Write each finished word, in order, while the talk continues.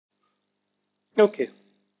Okay,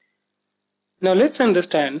 now let's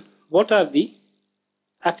understand what are the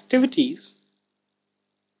activities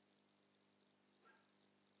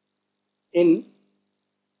in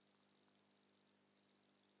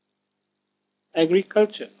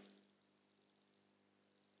agriculture.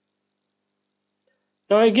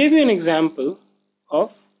 Now I gave you an example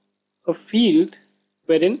of a field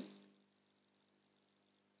wherein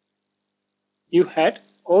you had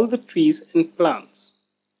all the trees and plants.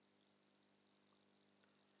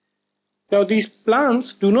 Now these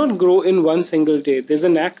plants do not grow in one single day. There's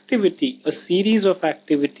an activity, a series of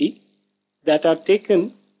activity that are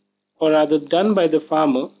taken or rather done by the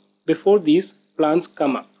farmer before these plants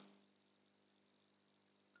come up.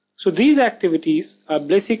 So these activities are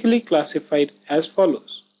basically classified as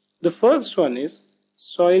follows. The first one is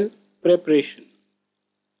soil preparation.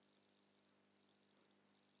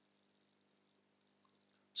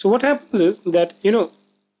 So what happens is that,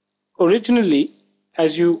 originally,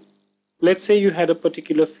 let's say you had a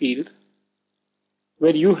particular field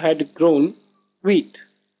where you had grown wheat.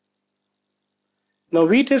 Now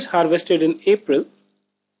wheat is harvested in April,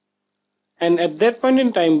 and at that point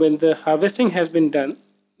in time when the harvesting has been done,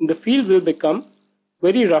 the field will become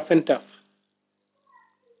very rough and tough.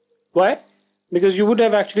 Why? Because you would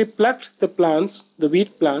have actually plucked the plants, the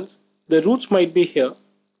wheat plants, the roots might be here,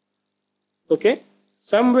 okay,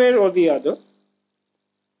 somewhere or the other,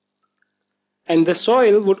 and the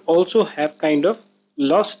soil would also have kind of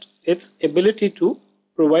lost its ability to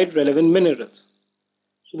provide relevant minerals.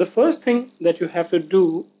 So the first thing that you have to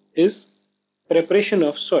do is preparation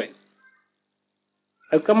of soil.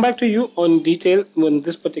 I'll come back to you on detail on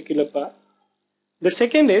this particular part. The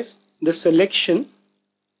second is the selection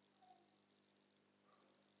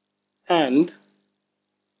and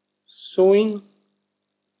sowing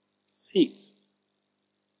seeds.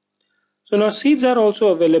 So now seeds are also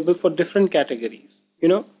available for different categories.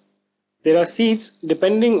 There are seeds,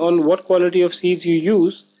 depending on what quality of seeds you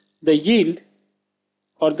use, the yield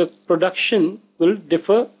or the production will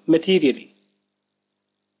differ materially.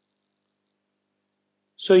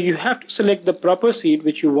 So you have to select the proper seed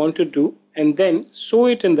which you want to do and then sow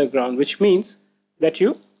it in the ground, which means that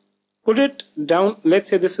you put it down.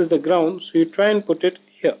 Let's say this is the ground, so you try and put it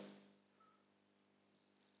here,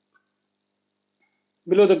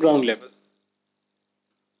 below the ground level.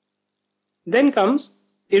 Then comes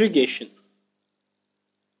irrigation.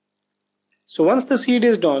 So once the seed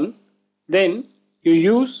is done, then you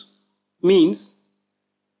use means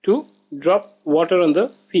to drop water on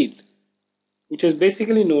the field, which is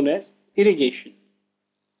basically known as irrigation.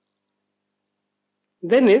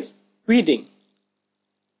 Then is weeding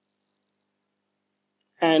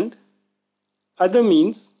and other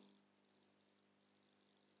means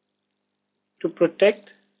to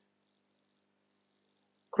protect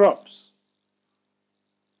crops.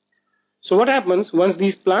 So what happens once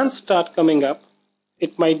these plants start coming up,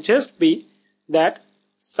 it might just be that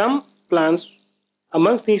some plants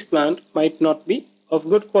amongst these plants might not be of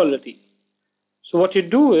good quality. So what you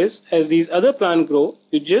do is, as these other plants grow,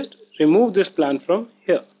 you just remove this plant from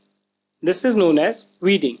here. This is known as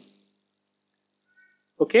weeding.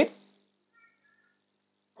 Okay?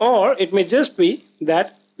 Or it may just be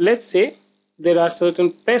that, let's say, there are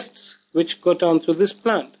certain pests which got onto this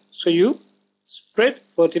plant. So you spread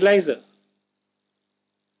fertilizer.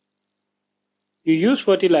 You use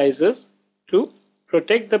fertilizers to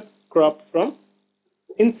protect the crop from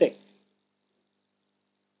insects.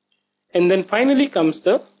 And then finally comes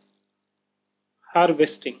the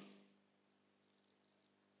harvesting,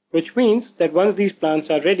 which means that once these plants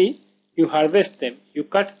are ready, you harvest them, you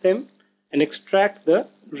cut them and extract the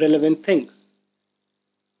relevant things.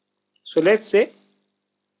 So let's say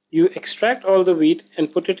you extract all the wheat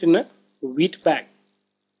and put it in a wheat bag.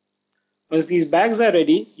 Once these bags are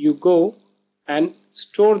ready, you go and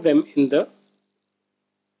store them in the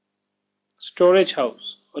storage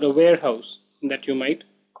house or a warehouse that you might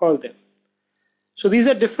call them. So these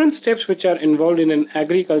are different steps which are involved in an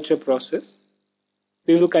agriculture process.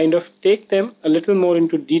 We will kind of take them a little more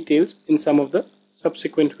into details in some of the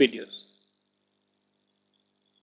subsequent videos.